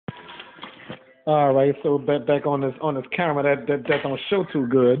All right, so back on this camera that don't show too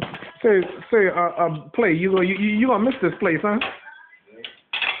good. Play. You gonna miss this place, huh?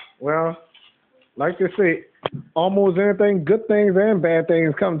 Well, like they say, almost anything, good things and bad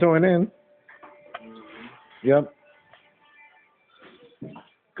things come to an end. Yep.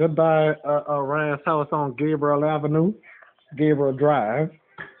 Goodbye, Ryan's house on Gabriel Avenue, Gabriel Drive,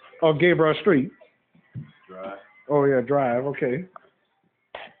 or Gabriel Street. Drive. Oh yeah, Drive. Okay.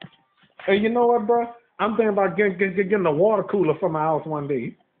 Hey, you know what, bro? I'm thinking about getting a water cooler for my house one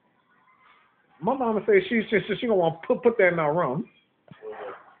day. My mama said she gonna want to put that in our room.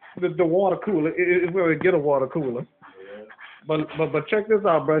 The water cooler. It's where we get a water cooler. Yeah. But check this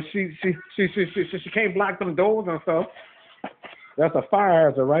out, bro. She can't block them doors and stuff. That's a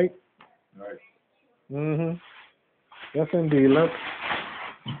fire hazard, right? Right. Mhm. Yes, indeed. Let's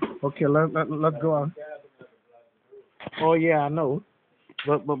go on. Oh yeah, I know.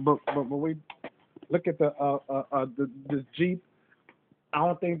 But wait. Look at this Jeep. I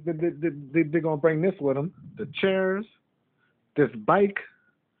don't think they're gonna bring this with them. The chairs, this bike.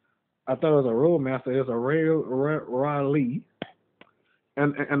 I thought it was a Roadmaster. It's a rail Raleigh,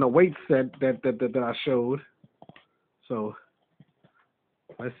 and the weight set that I showed. So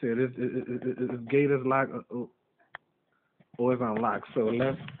let's see. This gate is locked. Oh, it's unlocked.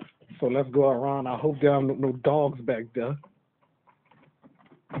 So let's go around. I hope there are no dogs back there.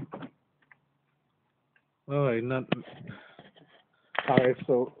 All right, nothing. All right,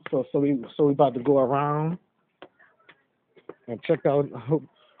 so we about to go around and check out.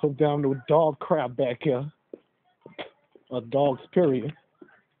 Hope there are no dog crap back here, or dogs period.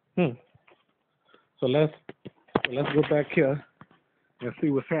 So let's go back here and see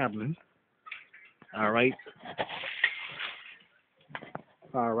what's happening. All right.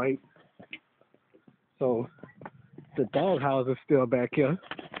 All right. So the dog house is still back here.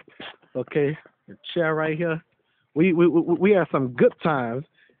 Okay, the chair right here. We had some good times.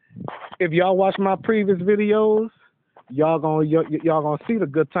 If y'all watch my previous videos, y'all gonna see the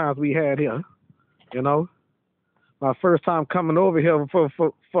good times we had here. You know, my first time coming over here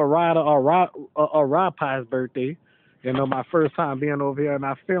for Ryder or Rod Pie's birthday. You know, my first time being over here, and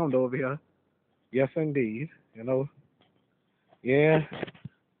I filmed over here. Yes, indeed. You know, yeah.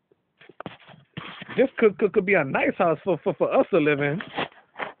 This could be a nice house for us to live in.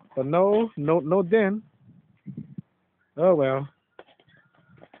 But no den. Oh well.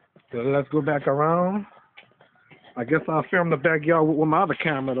 So let's go back around. I guess I'll film the backyard with my other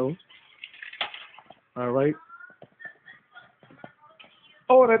camera though. All right.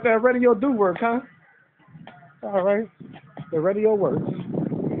 Oh, that radio do work, huh? All right. The radio works.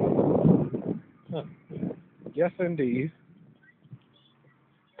 Huh. Yes, indeed.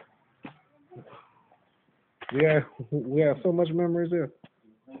 Yeah, we have so much memories here.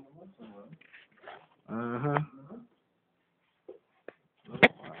 Uh-huh.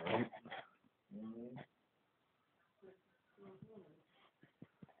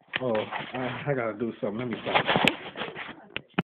 Oh, I gotta do something. Let me stop.